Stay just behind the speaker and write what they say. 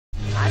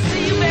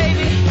see you,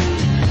 baby.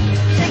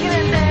 Take it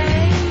and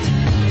day.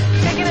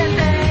 Take it and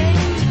day.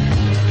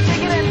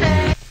 Take it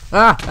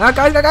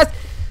and day. Guys.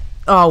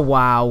 Oh,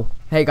 wow.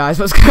 Hey, guys,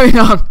 what's going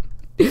on?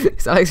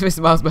 It's Alex Mr.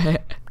 Miles here.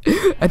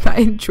 And that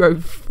intro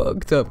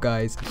fucked up,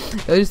 guys.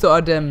 I just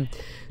thought I'd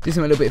do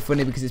something a little bit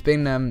funny because it's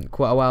been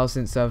quite a while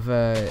since I've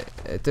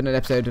done an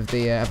episode of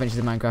the Adventures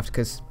of Minecraft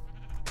because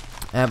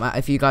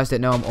if you guys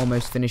don't know, I'm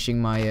almost finishing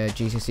my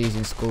GCSEs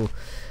in school,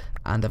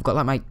 and I've got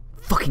like my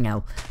fucking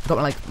hell. I've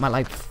got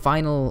my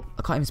final.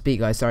 I can't even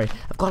speak, guys. Sorry.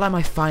 I've got like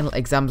my final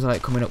exams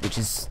like coming up, which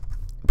is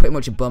pretty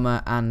much a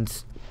bummer.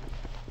 And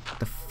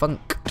the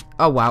funk.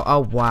 Oh wow. Oh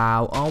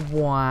wow. Oh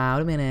wow.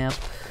 Let me know.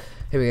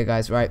 Here we go,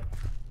 guys. Right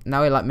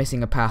now we're like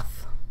missing a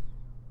path.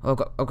 Oh,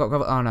 I've got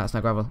gravel. Oh no, it's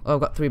not gravel. Oh,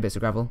 I've got 3 bits of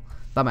gravel.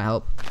 That might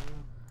help.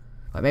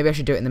 Like maybe I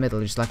should do it in the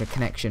middle, just like a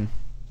connection,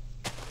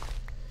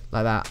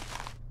 like that.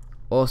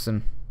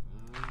 Awesome.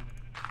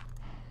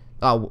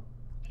 Oh,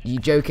 you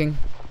joking?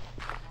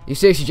 You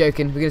seriously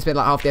joking? We're gonna spend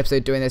like half the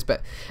episode doing this,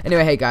 but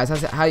anyway, hey guys,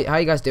 how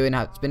you guys doing?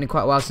 It's been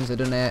quite a while since I've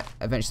done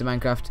Adventures of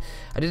Minecraft.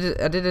 I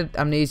did an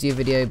Amnesia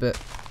video, but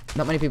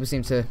not many people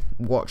seem to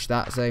watch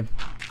that, so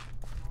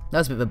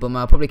that's a bit of a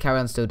bummer. I'll probably carry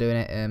on still doing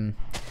it,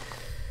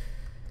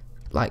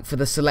 like for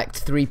the select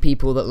 3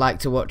 people that like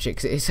to watch it,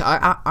 because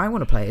I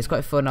want to play it. It's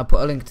quite fun. I'll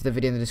put a link to the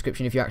video in the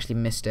description if you actually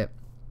missed it.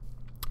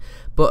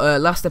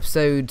 But last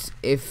episode,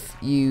 if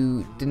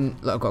you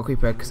didn't, look, I've got a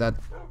creeper because I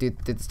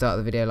did start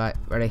the video like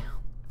ready.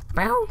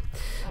 Bow.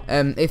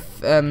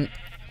 If I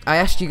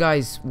asked you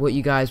guys what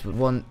you guys would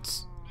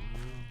want.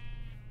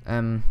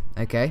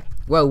 Okay.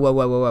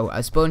 Whoa.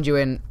 I spawned you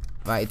in.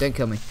 Right, don't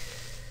kill me.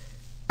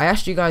 I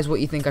asked you guys what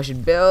you think I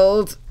should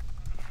build,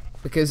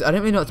 because I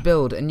don't really know what to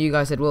build, and you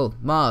guys said, well,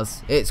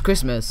 Mars, it's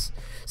Christmas,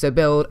 so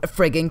build a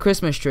frigging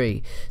Christmas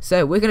tree.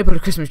 So we're gonna build a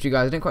Christmas tree,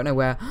 guys. I don't quite know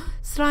where.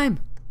 Slime.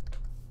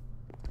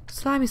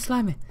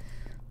 Slimy.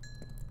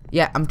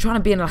 Yeah, I'm trying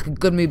to be in like a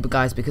good mood,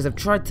 guys, because I've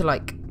tried to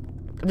like.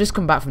 I've just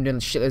come back from doing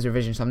shitloads of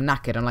revisions, so I'm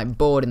knackered. I'm like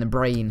bored in the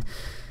brain,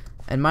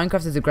 and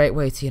Minecraft is a great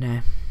way to, you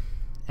know,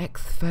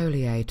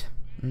 exfoliate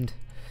and,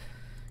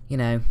 you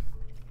know,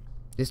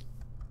 just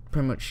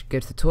pretty much go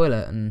to the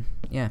toilet and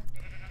yeah.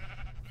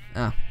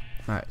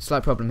 Alright,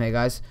 slight problem here,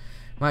 guys.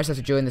 Might just have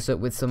to join this up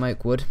with some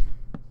oak wood.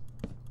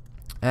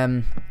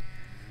 When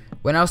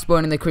I was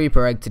spawning the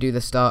creeper egg to do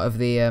the start of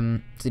the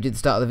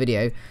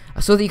video, I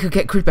saw that you could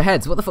get creeper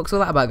heads. What the fuck's all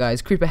that about,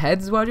 guys? Creeper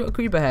heads? Why do you want a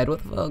creeper head?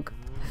 What the fuck?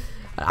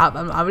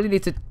 I really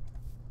need to.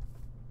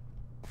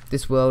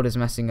 This world is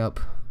messing up.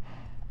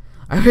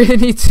 I really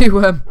need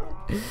to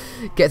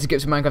get to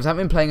grips with Minecraft. I haven't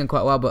been playing in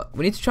quite a while, but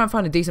we need to try and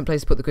find a decent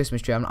place to put the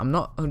Christmas tree. I'm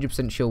not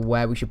 100% sure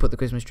where we should put the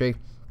Christmas tree.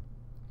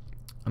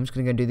 I'm just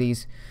gonna go do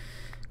these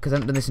because I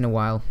haven't done this in a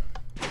while.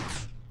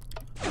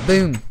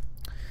 Boom.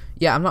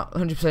 Yeah, I'm not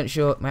 100%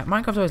 sure.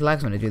 Minecraft always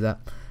lags when I do that.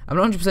 I'm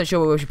not 100% sure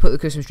where we should put the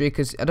Christmas tree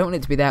because I don't want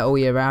it to be there all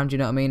year round. You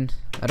know what I mean?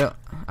 I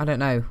don't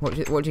know.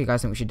 What do you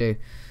guys think we should do?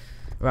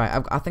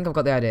 Right, I think I've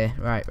got the idea.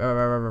 Right,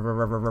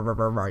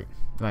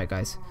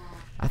 guys.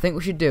 I think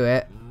we should do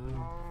it.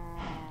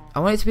 I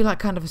want it to be like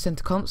kind of a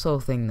center console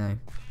thing, though.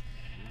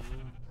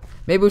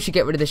 Maybe we should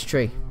get rid of this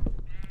tree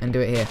and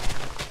do it here.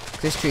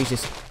 This tree's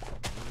just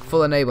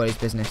full of nobody's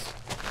business.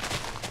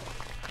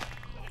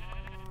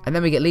 And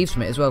then we get leaves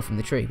from it as well, from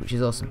the tree, which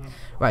is awesome.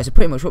 Right, so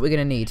pretty much what we're going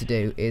to need to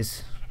do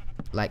is,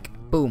 like,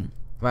 boom.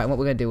 Right, and what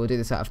we're going to do, we'll do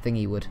this out of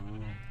thingy wood.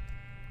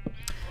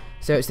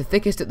 So it's the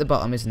thickest at the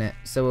bottom, isn't it?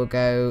 So we'll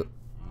go.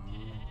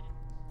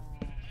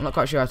 I'm not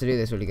quite sure how to do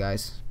this, really,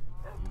 guys.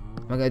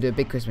 I'm going to do a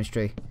big Christmas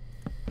tree.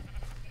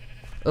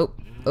 Oh,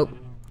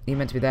 you're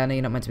meant to be there. No,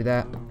 you're not meant to be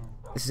there.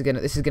 This is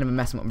gonna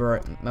mess up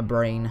my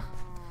brain.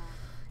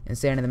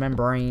 Insane in the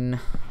membrane.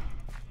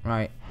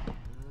 Right.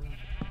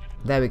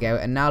 There we go.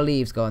 And now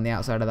leaves go on the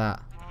outside of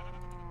that.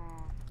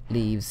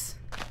 Leaves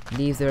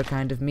are a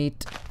kind of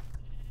meat.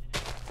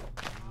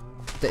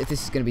 This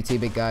is gonna be too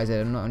big, guys.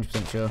 I'm not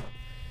 100% sure.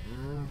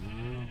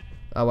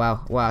 Oh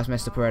wow, it's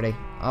messed up already.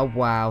 Oh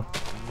wow.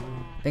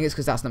 I think it's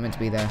because that's not meant to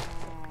be there.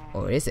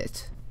 Or is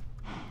it?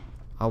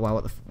 Oh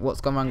wow,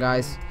 what's gone wrong,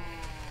 guys?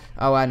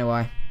 Oh, I know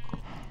why.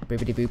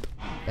 Boopity boop.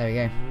 There we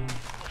go.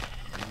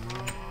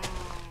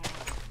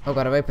 Oh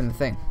god, I've opened the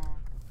thing.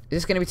 Is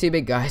this going to be too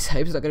big, guys? I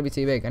hope it's not going to be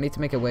too big. I need to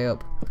make a way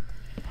up.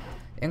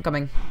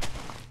 Incoming.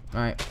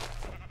 Right.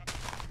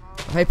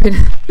 I'm hoping.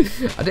 I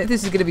don't think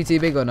this is going to be too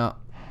big or not.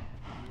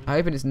 I'm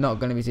hoping it's not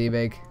going to be too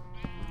big.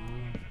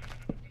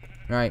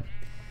 Right.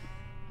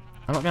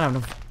 I'm not going to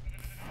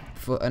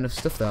have enough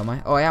stuff though, am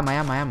I? Oh, I am.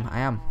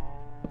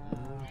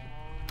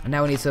 And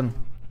now we need some.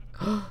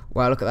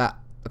 Wow, look at that.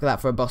 Look at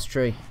that for a boss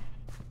tree.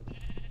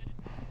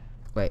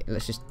 Wait,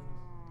 let's just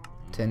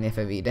turn the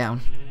FOV down.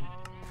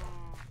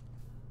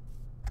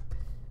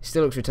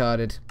 Still looks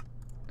retarded.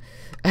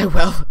 Oh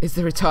well, it's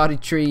the retarded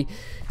tree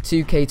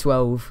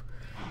 2K12.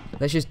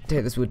 Let's just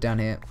take this wood down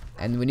here.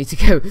 And we need to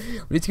go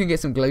and get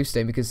some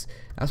glowstone because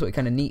that's what we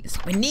kind of need. It's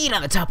what we need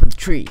at the top of the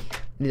tree.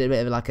 We need a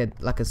bit of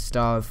like a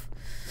star of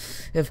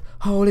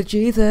holy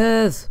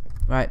Jesus.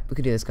 Right, we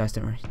can do this, guys.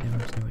 Don't worry. No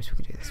worries.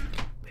 We can do this.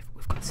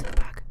 We've got this in the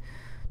bag.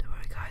 Don't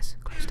worry, guys.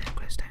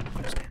 Glowstone.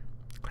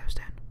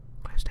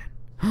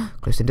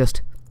 Glowstone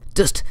dust.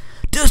 Dust!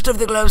 Dust of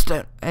the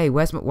glowstone! Hey,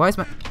 why is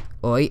my...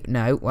 Oi,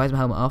 no, why is my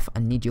helmet off? I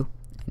need you.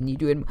 I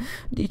need you in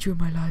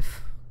my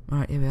life.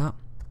 Alright, here we are.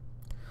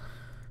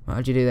 Right,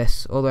 how'd you do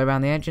this? All the way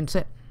around the edge and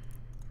sit?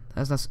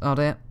 That's... Oh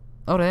dear.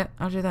 Oh dear,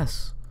 how'd you do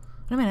this?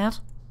 What do you mean, Ed?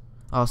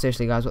 Oh,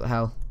 seriously, guys, what the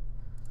hell?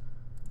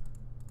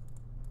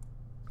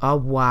 Oh,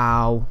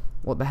 wow.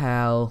 What the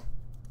hell?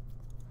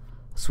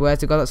 Swear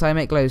to God, that's how I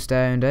make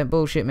glowstone. Don't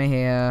bullshit me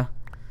here.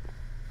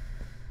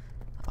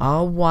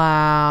 Oh,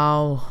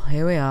 wow.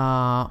 Here we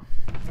are.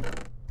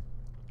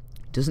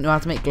 Doesn't know how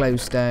to make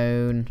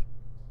glowstone.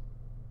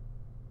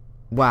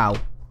 Wow.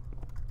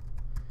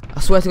 I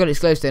swear to God, it's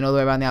glowstone all the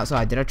way around the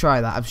outside. Did I try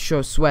that? I'm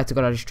sure, swear to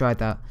God, I just tried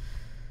that.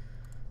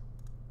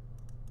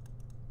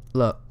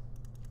 Look.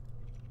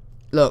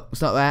 Look,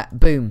 it's not there.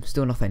 Boom.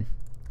 Still nothing.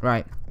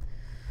 Right.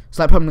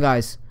 Slight problem,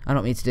 guys. I know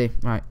what we need to do.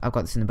 Right, I've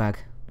got this in the bag.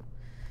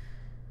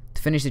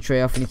 To finish the tree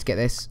off, we need to get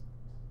this.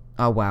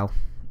 Oh, wow.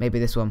 Maybe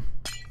this one.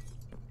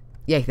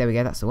 Yeah, there we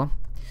go. That's the one.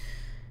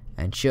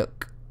 And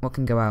Chuck. What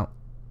can go out?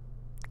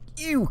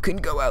 You can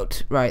go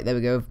out. Right, there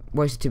we go.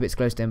 Wasted 2 bits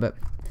glowstone, but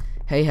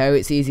hey ho,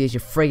 it's easy as you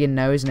friggin'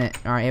 know, isn't it?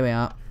 Alright, here we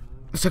are.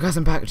 So guys,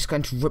 I'm back. Just got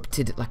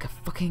interrupted like a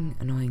fucking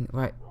annoying...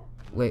 Right.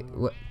 Wait,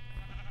 what?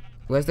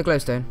 Where's the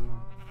glowstone?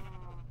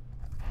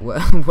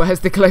 Where's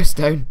the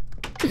glowstone?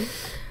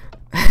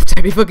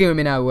 Don't be fucking with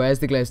me now. Where's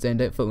the glowstone?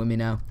 Don't fuck with me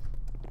now.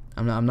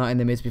 I'm not in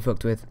the mood to be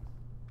fucked with.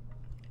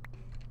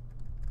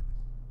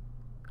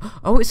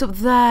 Oh, it's up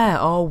there.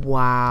 Oh,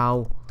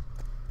 wow.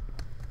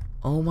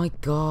 Oh, my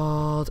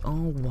God.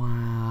 Oh,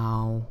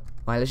 wow.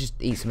 Right, let's just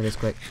eat some of this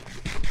quick.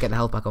 Get the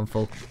health back on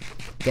full.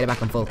 Get it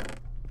back on full.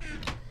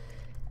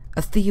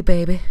 I see you,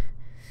 baby.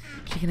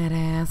 Shaking that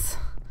ass.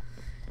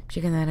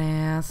 Shaking that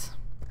ass.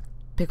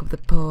 Pick up the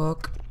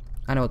pork.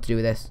 I know what to do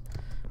with this.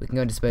 We can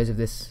go and dispose of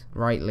this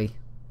rightly.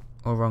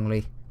 Or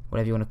wrongly.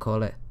 Whatever you want to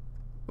call it.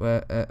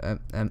 There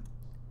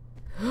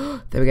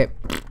we go.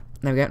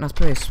 There we go. Nice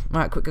place.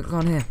 Right, quick, go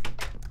on here.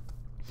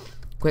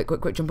 Quick,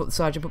 jump up the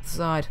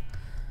side,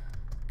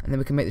 and then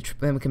we can make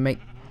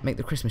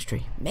the Christmas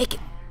tree. Make it.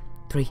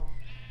 3,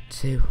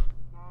 2,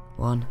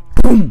 1.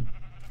 Boom!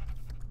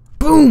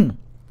 Boom!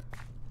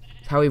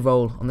 That's how we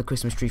roll on the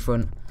Christmas tree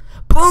front.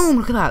 Boom!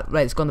 Look at that.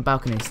 Right, let's go on the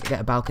balcony. Let's get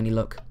a balcony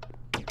look.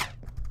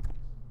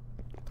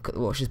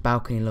 Watch this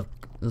balcony look.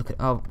 Look at.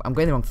 Oh, I'm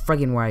going the wrong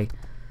friggin' way.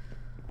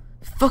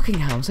 Fucking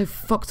hell! I'm so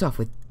fucked off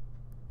with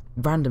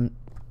random.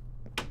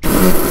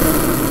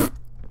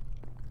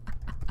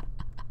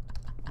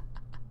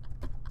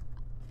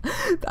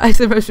 That is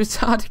the most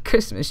retarded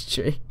Christmas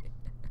tree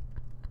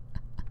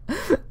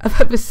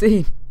I've ever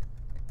seen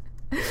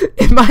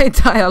in my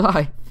entire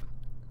life.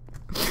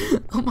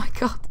 Oh my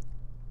God.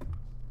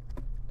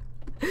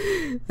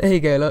 There you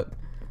go, look.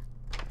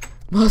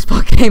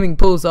 Mossbot Gaming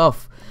pulls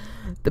off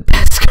the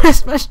best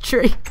Christmas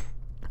tree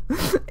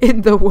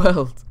in the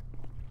world.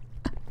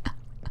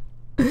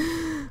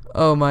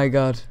 Oh my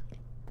God.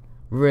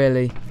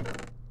 Really?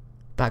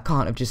 That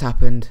can't have just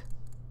happened.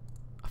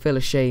 I feel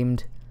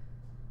ashamed.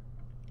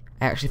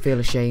 I actually feel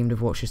ashamed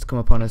of what's just come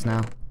upon us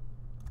now.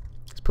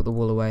 Let's put the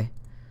wool away.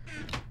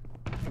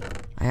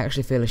 I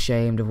actually feel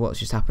ashamed of what's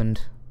just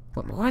happened.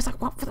 Why is that?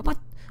 What?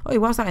 Oh,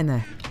 why's that in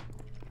there?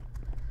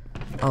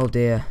 Oh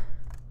dear.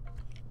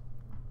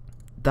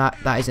 That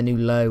is a new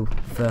low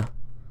for.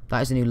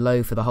 That is a new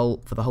low for the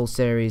whole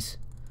series.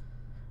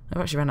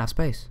 I've actually ran out of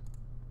space.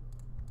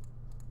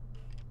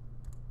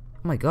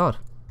 Oh my God.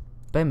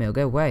 Bone meal,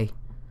 go away.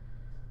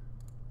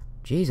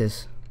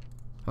 Jesus.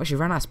 I actually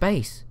ran out of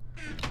space.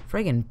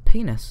 Friggin'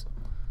 penis.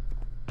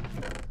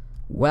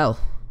 Well,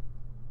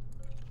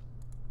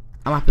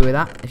 I'm happy with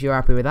that, if you're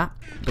happy with that.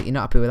 But you're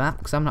not happy with that,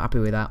 because I'm not happy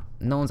with that.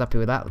 No one's happy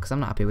with that, because I'm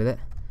not happy with it.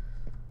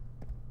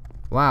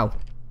 Wow.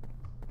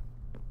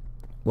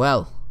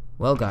 Well,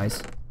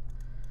 guys.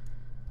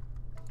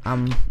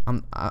 I'm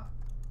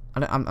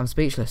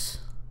speechless.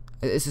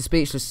 It's a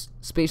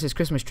speechless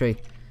Christmas tree.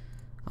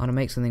 I want to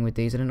make something with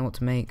these. I don't know what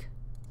to make.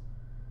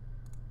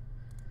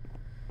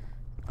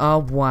 Oh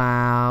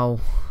wow.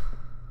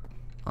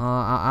 Oh,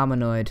 I'm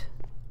annoyed.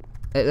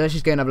 Let's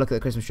just go and have a look at the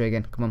Christmas tree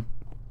again. Come on.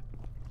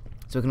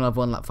 So we can have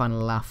one final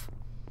laugh.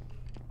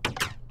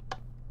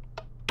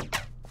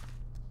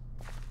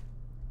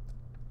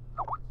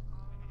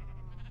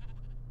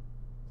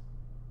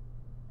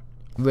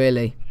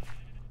 Really?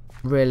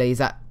 Really? Is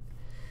that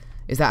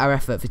our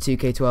effort for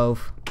 2K12?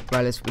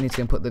 Right, we need to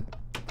go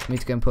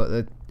and put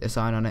a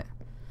sign on it.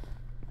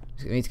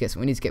 We need to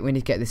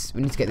get this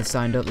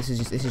signed up. This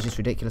is just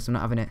ridiculous. I'm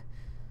not having it.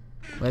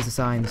 Where's the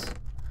signs?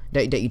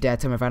 Don't you dare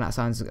tell me I've ran out of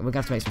signs. We're gonna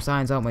have to make some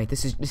signs, aren't we?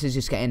 This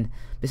is getting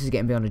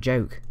beyond a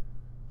joke.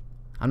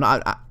 I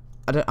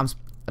don't know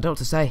what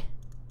to say.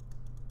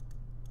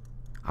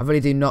 I really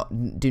do not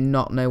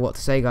know what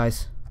to say,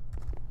 guys.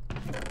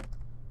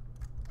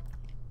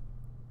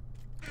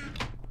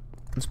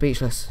 I'm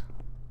speechless.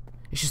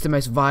 It's just the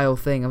most vile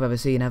thing I've ever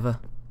seen ever.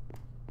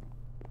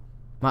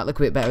 Might look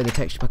a bit better with the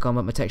texture pack on,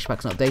 but my texture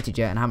pack's not updated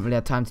yet, and I haven't really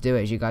had time to do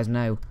it, as you guys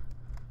know.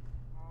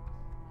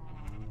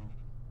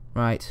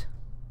 Right.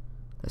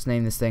 Let's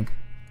name this thing.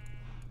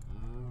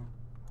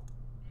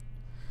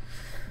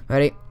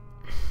 Ready?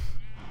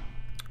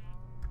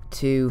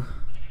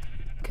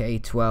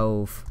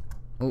 2K12.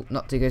 Oh,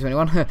 not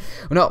 2K21.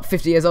 We're not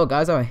 50 years old,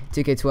 guys, are we?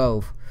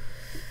 2K12.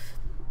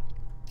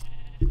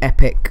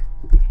 Epic.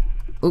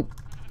 Oh.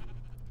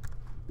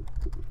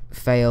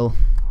 Fail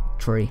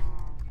tree.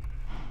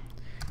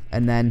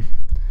 And then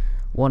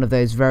one of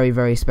those very,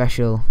 very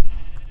special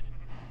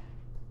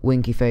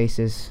winky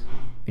faces,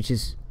 which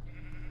is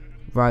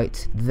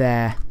right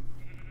there,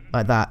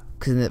 like that,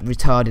 because in the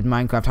retarded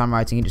Minecraft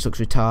handwriting it just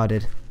looks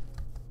retarded.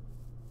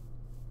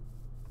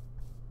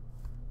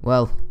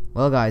 Well,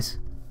 guys,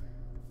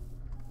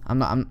 I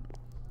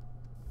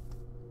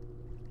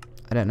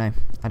don't know.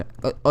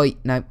 Oi,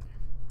 no,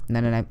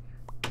 not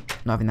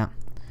having that.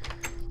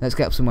 Let's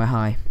get up somewhere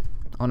high.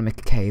 I want to make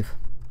a cave.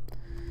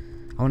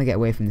 I want to get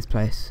away from this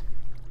place.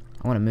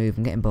 I want to move.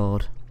 I'm getting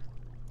bored.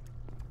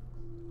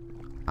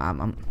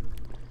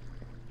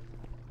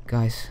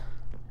 Guys,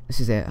 this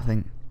is it. I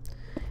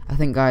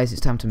think, guys, it's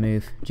time to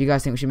move. Do you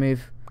guys think we should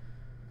move?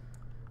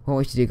 What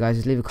we should do, guys,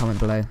 is leave a comment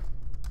below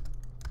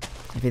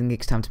if you think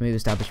it's time to move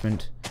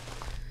establishment.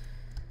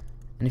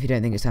 And if you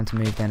don't think it's time to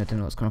move, then I don't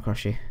know what's come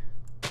across you.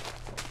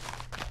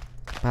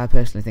 But I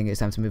personally think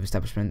it's time to move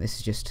establishment. This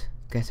is just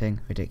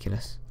getting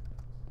ridiculous.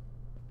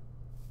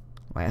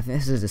 Wait, I think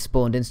this is the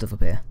spawned in stuff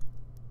up here.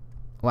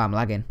 Wow, I'm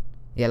lagging.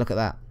 Yeah, look at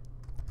that.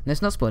 No,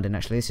 it's not spawned in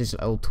actually. This is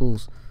old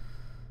tools.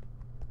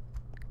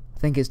 I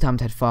think it's time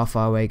to head far,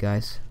 far away,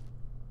 guys.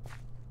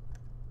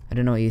 I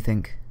don't know what you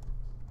think.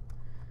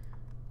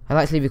 I'd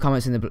like to leave your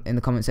comments in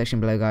the comment section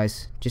below,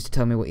 guys, just to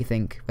tell me what you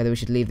think, whether we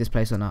should leave this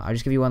place or not. I'll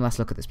just give you one last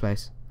look at this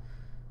place.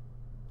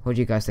 What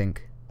do you guys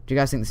think? Do you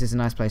guys think this is a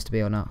nice place to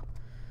be or not?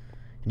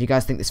 And do you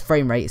guys think this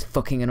frame rate is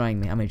fucking annoying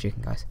me? I'm only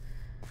joking, guys.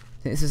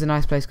 Think this is a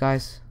nice place,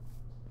 guys?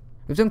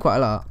 We've done quite a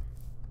lot.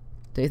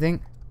 Do you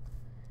think?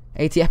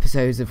 80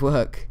 episodes of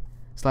work.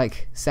 It's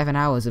like 7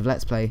 hours of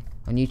Let's Play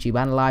on YouTube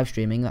and live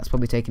streaming. That's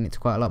probably taking it to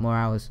quite a lot more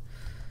hours.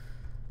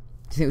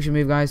 Do you think we should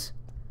move, guys?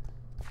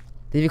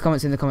 Leave your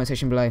comments in the comment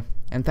section below.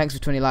 And thanks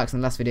for 20 likes on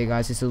the last video,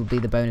 guys. This will be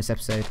the bonus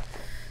episode.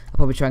 I'll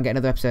probably try and get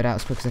another episode out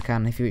as quick as I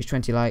can. If you reach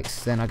 20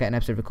 likes, then I'll get an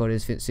episode recorded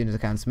as soon as I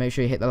can. So make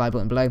sure you hit the like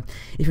button below.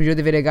 If you enjoyed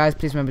the video, guys,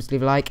 please remember to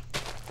leave a like.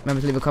 Remember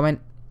to leave a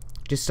comment.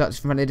 Just start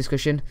some friendly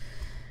discussion.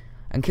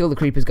 And kill the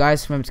creepers,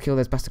 guys. Remember to kill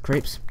those bastard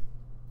creeps.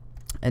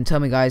 And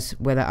tell me, guys,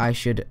 whether I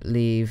should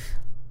leave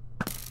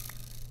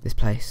this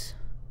place.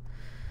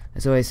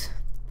 As always,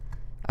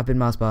 I've been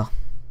Mars Bar.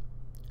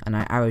 And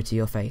I arrow to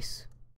your face.